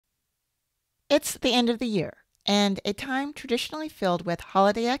It's the end of the year, and a time traditionally filled with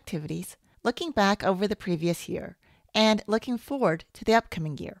holiday activities, looking back over the previous year, and looking forward to the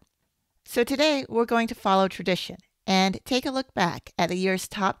upcoming year. So today we're going to follow tradition and take a look back at the year's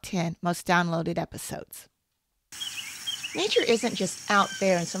top 10 most downloaded episodes. Nature isn't just out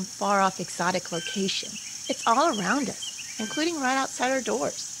there in some far-off exotic location. It's all around us, including right outside our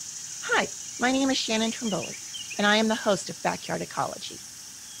doors. Hi, my name is Shannon Trimboli, and I am the host of Backyard Ecology.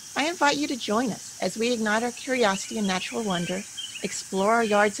 I invite you to join us as we ignite our curiosity and natural wonder, explore our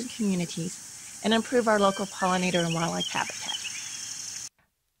yards and communities, and improve our local pollinator and wildlife habitat.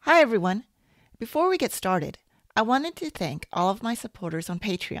 Hi, everyone. Before we get started, I wanted to thank all of my supporters on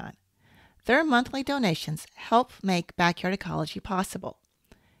Patreon. Their monthly donations help make Backyard Ecology possible.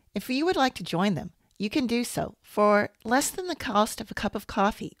 If you would like to join them, you can do so for less than the cost of a cup of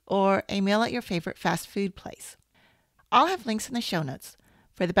coffee or a meal at your favorite fast food place. I'll have links in the show notes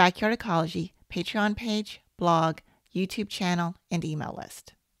for the Backyard Ecology Patreon page, blog, YouTube channel, and email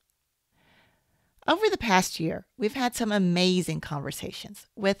list. Over the past year, we've had some amazing conversations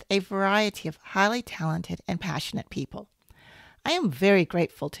with a variety of highly talented and passionate people. I am very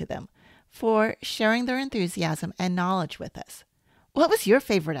grateful to them for sharing their enthusiasm and knowledge with us. What was your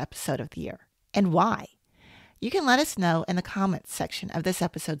favorite episode of the year, and why? You can let us know in the comments section of this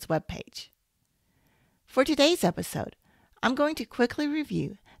episode's webpage. For today's episode, I'm going to quickly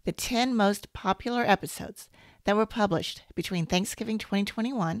review the 10 most popular episodes that were published between Thanksgiving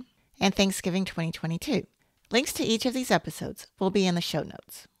 2021 and Thanksgiving 2022. Links to each of these episodes will be in the show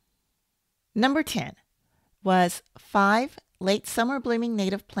notes. Number 10 was 5 late summer blooming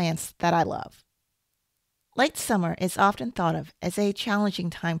native plants that I love. Late summer is often thought of as a challenging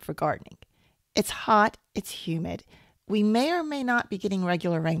time for gardening. It's hot, it's humid, we may or may not be getting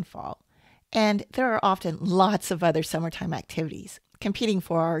regular rainfall, and there are often lots of other summertime activities competing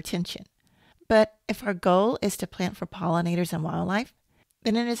for our attention. But if our goal is to plant for pollinators and wildlife,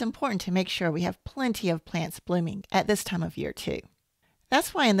 then it is important to make sure we have plenty of plants blooming at this time of year too.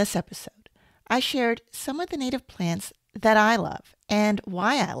 That's why in this episode, I shared some of the native plants that I love and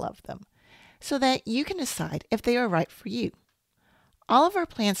why I love them, so that you can decide if they are right for you. All of our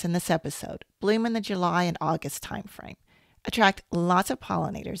plants in this episode bloom in the July and August timeframe, attract lots of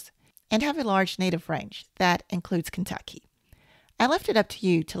pollinators, and have a large native range that includes Kentucky. I left it up to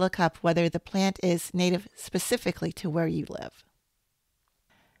you to look up whether the plant is native specifically to where you live.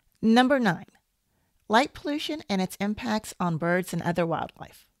 Number 9, light pollution and its impacts on birds and other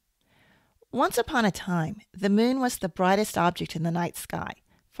wildlife. Once upon a time, the moon was the brightest object in the night sky,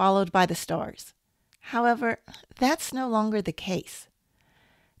 followed by the stars. However, that's no longer the case.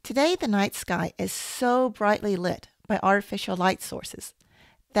 Today, the night sky is so brightly lit by artificial light sources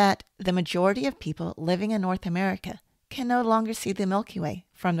that the majority of people living in North America can no longer see the Milky Way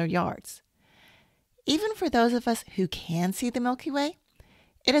from their yards. Even for those of us who can see the Milky Way,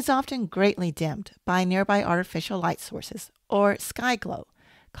 it is often greatly dimmed by nearby artificial light sources or sky glow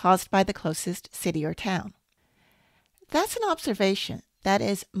caused by the closest city or town. That's an observation that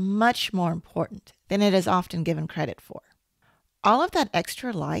is much more important than it is often given credit for. All of that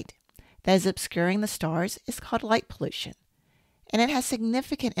extra light that is obscuring the stars is called light pollution, and it has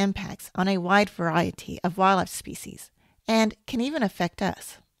significant impacts on a wide variety of wildlife species and can even affect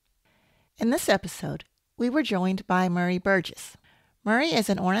us. In this episode, we were joined by Murray Burgess. Murray is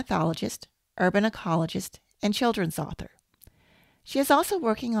an ornithologist, urban ecologist, and children's author. She is also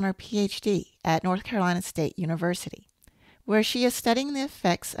working on her PhD at North Carolina State University, where she is studying the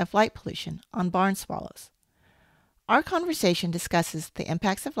effects of light pollution on barn swallows. Our conversation discusses the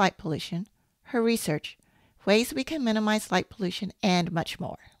impacts of light pollution, her research, ways we can minimize light pollution, and much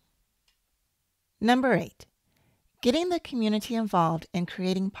more. Number 8, getting the community involved in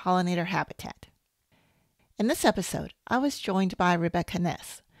creating pollinator habitat. In this episode, I was joined by Rebecca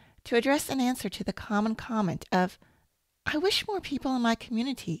Ness to address and answer to the common comment of, I wish more people in my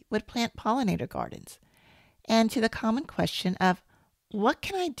community would plant pollinator gardens, and to the common question of, what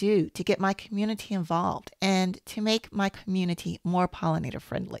can I do to get my community involved and to make my community more pollinator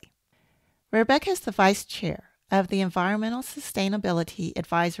friendly? Rebecca is the Vice Chair of the Environmental Sustainability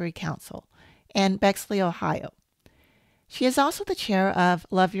Advisory Council in Bexley, Ohio. She is also the chair of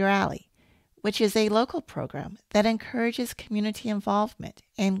Love Your Alley, which is a local program that encourages community involvement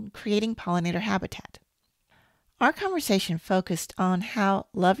in creating pollinator habitat. Our conversation focused on how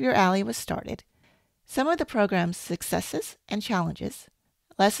Love Your Alley was started, some of the program's successes and challenges,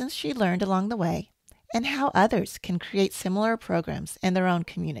 lessons she learned along the way, and how others can create similar programs in their own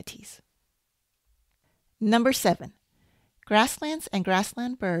communities. Number 7, grasslands and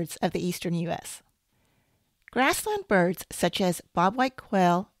grassland birds of the eastern U.S. Grassland birds such as bobwhite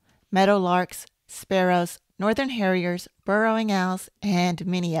quail, meadowlarks, sparrows, northern harriers, burrowing owls, and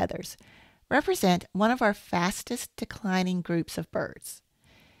many others, represent one of our fastest declining groups of birds.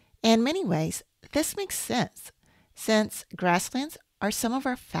 In many ways, this makes sense, since grasslands are some of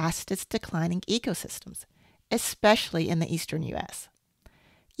our fastest declining ecosystems, especially in the eastern U.S.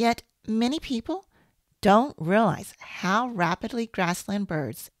 Yet, many people don't realize how rapidly grassland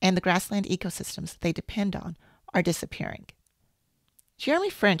birds and the grassland ecosystems they depend on are disappearing.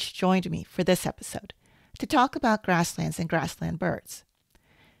 Jeremy French joined me for this episode to talk about grasslands and grassland birds.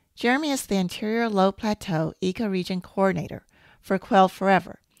 Jeremy is the Interior Low Plateau Ecoregion Coordinator for Quail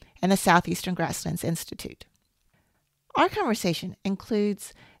Forever and the Southeastern Grasslands Institute. Our conversation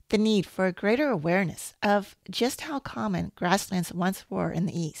includes the need for a greater awareness of just how common grasslands once were in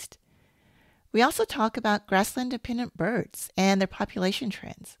the East. We also talk about grassland-dependent birds and their population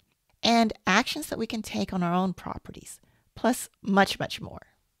trends, and actions that we can take on our own properties, plus much, much more.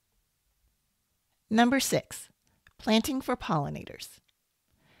 Number 6, planting for pollinators.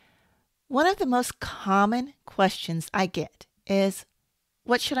 One of the most common questions I get is,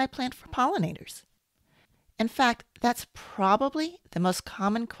 what should I plant for pollinators? In fact, that's probably the most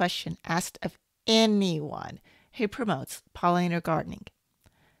common question asked of anyone who promotes pollinator gardening.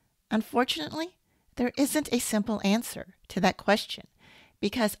 Unfortunately, there isn't a simple answer to that question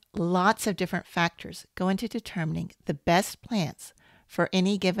because lots of different factors go into determining the best plants for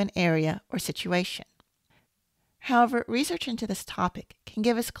any given area or situation. However, research into this topic can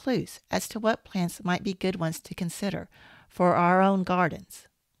give us clues as to what plants might be good ones to consider for our own gardens.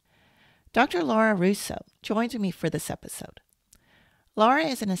 Dr. Laura Russo joined me for this episode. Laura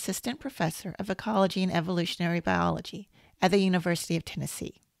is an assistant professor of ecology and evolutionary biology at the University of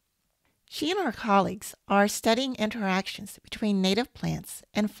Tennessee. She and her colleagues are studying interactions between native plants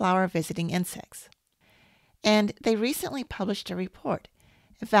and flower-visiting insects. And they recently published a report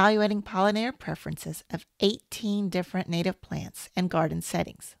evaluating pollinator preferences of 18 different native plants in garden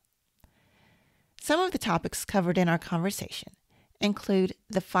settings. Some of the topics covered in our conversation include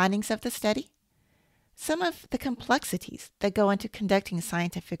the findings of the study, some of the complexities that go into conducting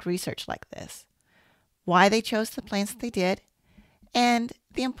scientific research like this, why they chose the plants they did, and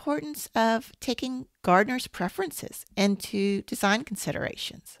the importance of taking gardeners' preferences into design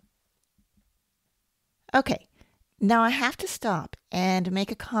considerations. Okay, now I have to stop and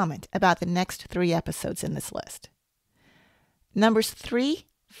make a comment about the next 3 episodes in this list. Numbers 3,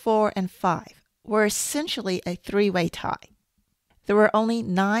 4, and 5 were essentially a 3-way tie. There were only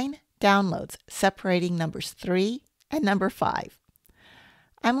 9 downloads separating numbers 3 and number 5.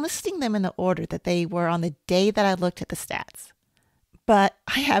 I'm listing them in the order that they were on the day that I looked at the stats. But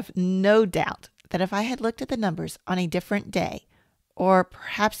I have no doubt that if I had looked at the numbers on a different day, or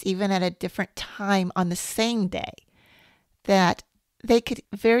perhaps even at a different time on the same day, that they could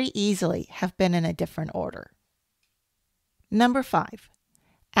very easily have been in a different order. Number 5,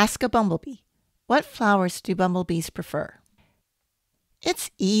 ask a bumblebee. What flowers do bumblebees prefer?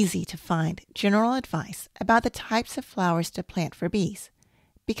 It's easy to find general advice about the types of flowers to plant for bees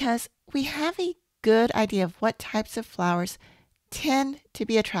because we have a good idea of what types of flowers tend to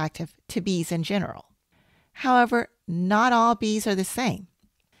be attractive to bees in general. However, not all bees are the same,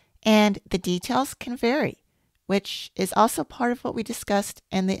 and the details can vary, which is also part of what we discussed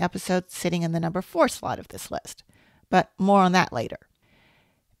in the episode sitting in the number 4 slot of this list, but more on that later.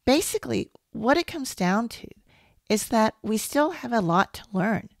 Basically, what it comes down to is that we still have a lot to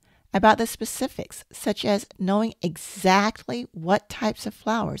learn about the specifics, such as knowing exactly what types of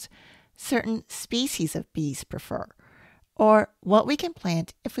flowers certain species of bees prefer, or what we can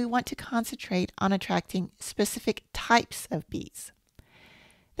plant if we want to concentrate on attracting specific types of bees.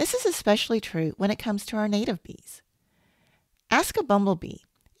 This is especially true when it comes to our native bees. Ask a Bumblebee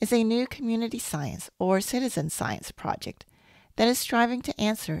is a new community science or citizen science project that is striving to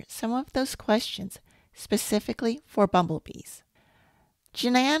answer some of those questions specifically for bumblebees.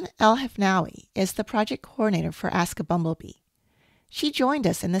 Janan El-Hefnawi is the project coordinator for Ask a Bumblebee. She joined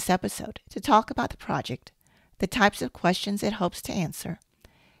us in this episode to talk about the project, the types of questions it hopes to answer,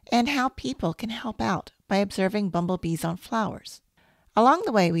 and how people can help out by observing bumblebees on flowers. Along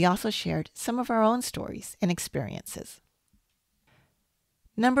the way, we also shared some of our own stories and experiences.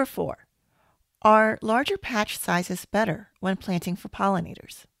 Number 4, are larger patch sizes better when planting for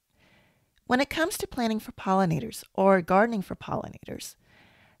pollinators? When it comes to planting for pollinators or gardening for pollinators,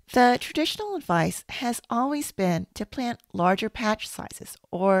 the traditional advice has always been to plant larger patch sizes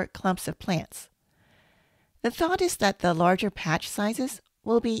or clumps of plants. The thought is that the larger patch sizes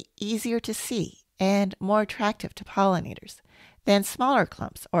will be easier to see and more attractive to pollinators than smaller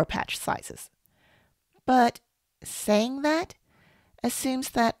clumps or patch sizes. But saying that assumes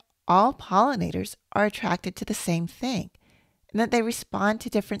that all pollinators are attracted to the same thing, and that they respond to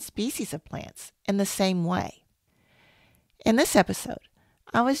different species of plants in the same way. In this episode,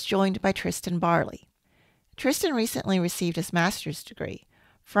 I was joined by Tristan Barley. Tristan recently received his master's degree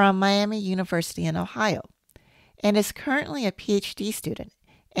from Miami University in Ohio and is currently a PhD student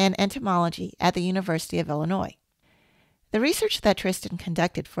in entomology at the University of Illinois. The research that Tristan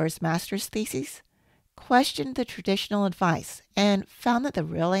conducted for his master's thesis questioned the traditional advice and found that the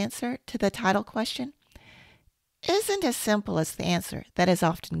real answer to the title question isn't as simple as the answer that is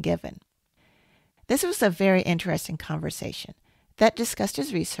often given. This was a very interesting conversation that discussed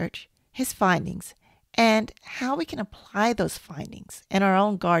his research, his findings, and how we can apply those findings in our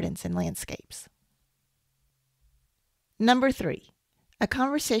own gardens and landscapes. Number 3, a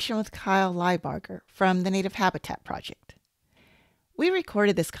conversation with Kyle Leibarger from the Native Habitat Project. We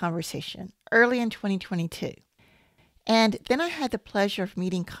recorded this conversation early in 2022, and then I had the pleasure of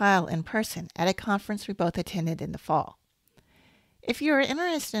meeting Kyle in person at a conference we both attended in the fall. If you are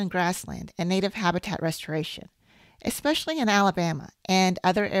interested in grassland and native habitat restoration, especially in Alabama and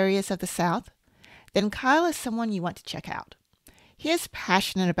other areas of the South, then Kyle is someone you want to check out. He is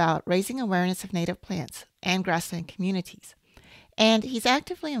passionate about raising awareness of native plants and grassland communities, and he's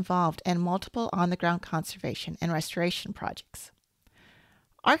actively involved in multiple on-the-ground conservation and restoration projects.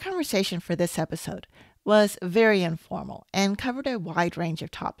 Our conversation for this episode was very informal and covered a wide range of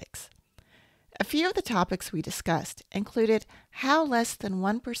topics. A few of the topics we discussed included how less than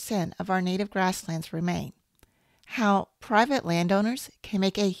 1% of our native grasslands remain, how private landowners can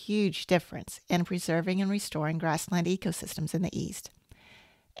make a huge difference in preserving and restoring grassland ecosystems in the East,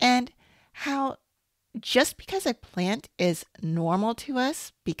 and how just because a plant is normal to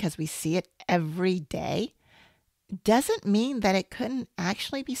us because we see it every day doesn't mean that it couldn't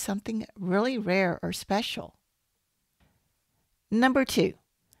actually be something really rare or special. Number 2,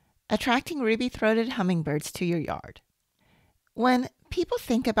 attracting ruby-throated hummingbirds to your yard. When people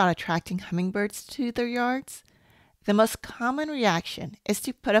think about attracting hummingbirds to their yards, the most common reaction is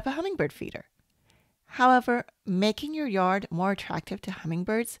to put up a hummingbird feeder. However, making your yard more attractive to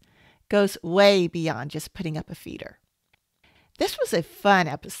hummingbirds goes way beyond just putting up a feeder. This was a fun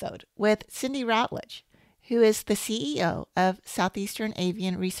episode with Cindy Routledge, who is the CEO of Southeastern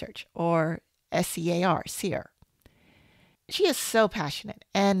Avian Research, or SEAR. She is so passionate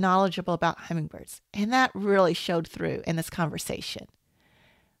and knowledgeable about hummingbirds, and that really showed through in this conversation.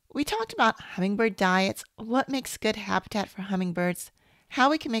 We talked about hummingbird diets, what makes good habitat for hummingbirds, how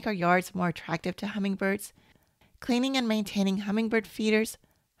we can make our yards more attractive to hummingbirds, cleaning and maintaining hummingbird feeders,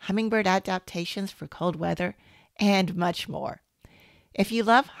 hummingbird adaptations for cold weather, and much more. If you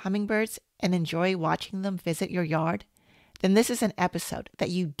love hummingbirds and enjoy watching them visit your yard, then this is an episode that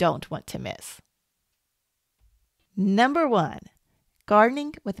you don't want to miss. Number 1,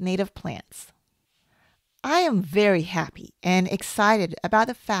 gardening with native plants. I am very happy and excited about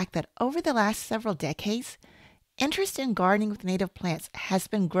the fact that over the last several decades, interest in gardening with native plants has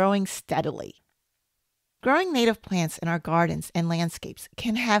been growing steadily. Growing native plants in our gardens and landscapes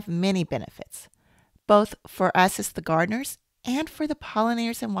can have many benefits, both for us as the gardeners and for the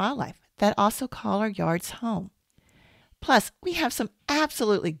pollinators and wildlife that also call our yards home. Plus, we have some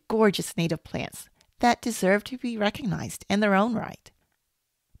absolutely gorgeous native plants that deserve to be recognized in their own right.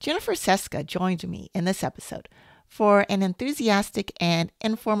 Jennifer Seska joined me in this episode for an enthusiastic and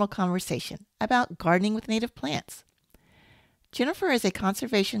informal conversation about gardening with native plants. Jennifer is a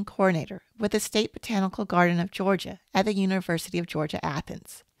conservation coordinator with the State Botanical Garden of Georgia at the University of Georgia,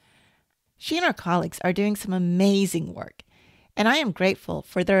 Athens. She and her colleagues are doing some amazing work, and I am grateful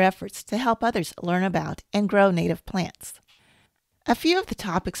for their efforts to help others learn about and grow native plants. A few of the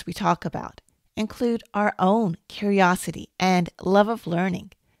topics we talk about include our own curiosity and love of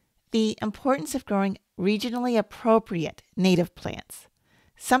learning, the importance of growing regionally appropriate native plants,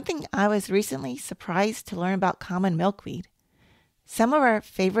 something I was recently surprised to learn about common milkweed, some of our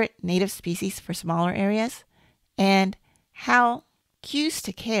favorite native species for smaller areas, and how cues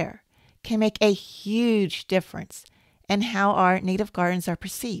to care can make a huge difference in how our native gardens are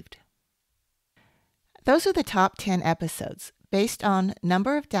perceived. Those are the top 10 episodes based on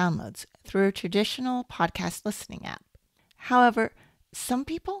number of downloads through a traditional podcast listening app. However, some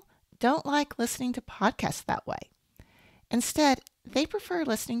people don't like listening to podcasts that way. Instead, they prefer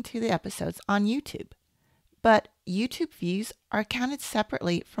listening to the episodes on YouTube. But YouTube views are counted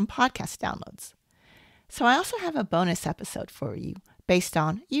separately from podcast downloads. So I also have a bonus episode for you based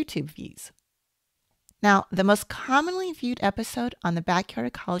on YouTube views. Now, the most commonly viewed episode on the Backyard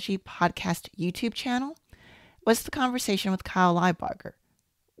Ecology podcast YouTube channel was the conversation with Kyle Leibarger,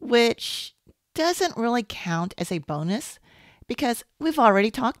 which doesn't really count as a bonus because we've already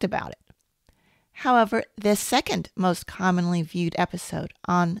talked about it. However, this second most commonly viewed episode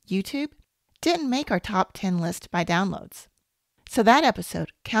on YouTube didn't make our top 10 list by downloads. So that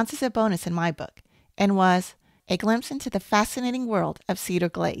episode counts as a bonus in my book and was a glimpse into the fascinating world of cedar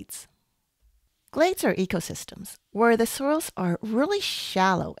glades. Glades are ecosystems where the soils are really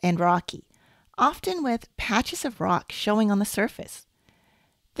shallow and rocky, often with patches of rock showing on the surface.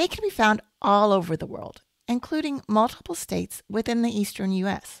 They can be found all over the world, including multiple states within the eastern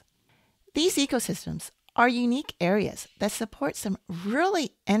U.S. These ecosystems are unique areas that support some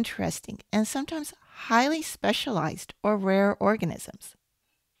really interesting and sometimes highly specialized or rare organisms.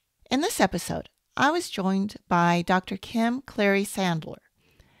 In this episode, I was joined by Dr. Kim Clary Sandler.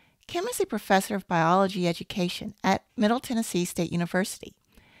 Kim is a professor of biology education at Middle Tennessee State University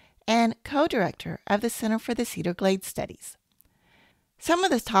and co-director of the Center for the Cedar Glade Studies. Some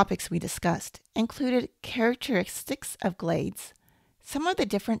of the topics we discussed included characteristics of glades, some of the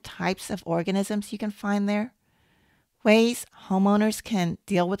different types of organisms you can find there, ways homeowners can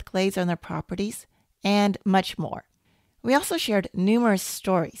deal with glades on their properties, and much more. We also shared numerous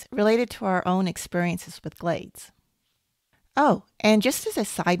stories related to our own experiences with glades. Oh, and just as a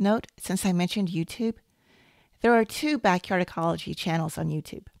side note, since I mentioned YouTube, there are 2 Backyard Ecology channels on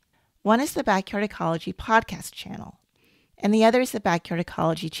YouTube. One is the Backyard Ecology podcast channel, and the other is the Backyard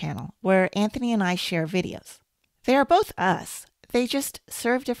Ecology channel, where Anthony and I share videos. They are both us. They just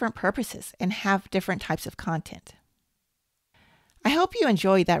serve different purposes and have different types of content. I hope you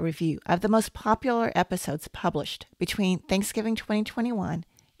enjoyed that review of the most popular episodes published between Thanksgiving 2021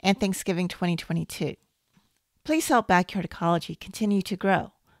 and Thanksgiving 2022. Please help Backyard Ecology continue to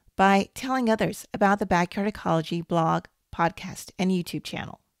grow by telling others about the Backyard Ecology blog, podcast, and YouTube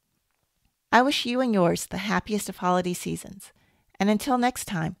channel. I wish you and yours the happiest of holiday seasons, and until next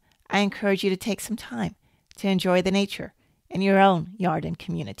time, I encourage you to take some time to enjoy the nature in your own yard and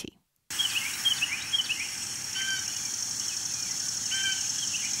community.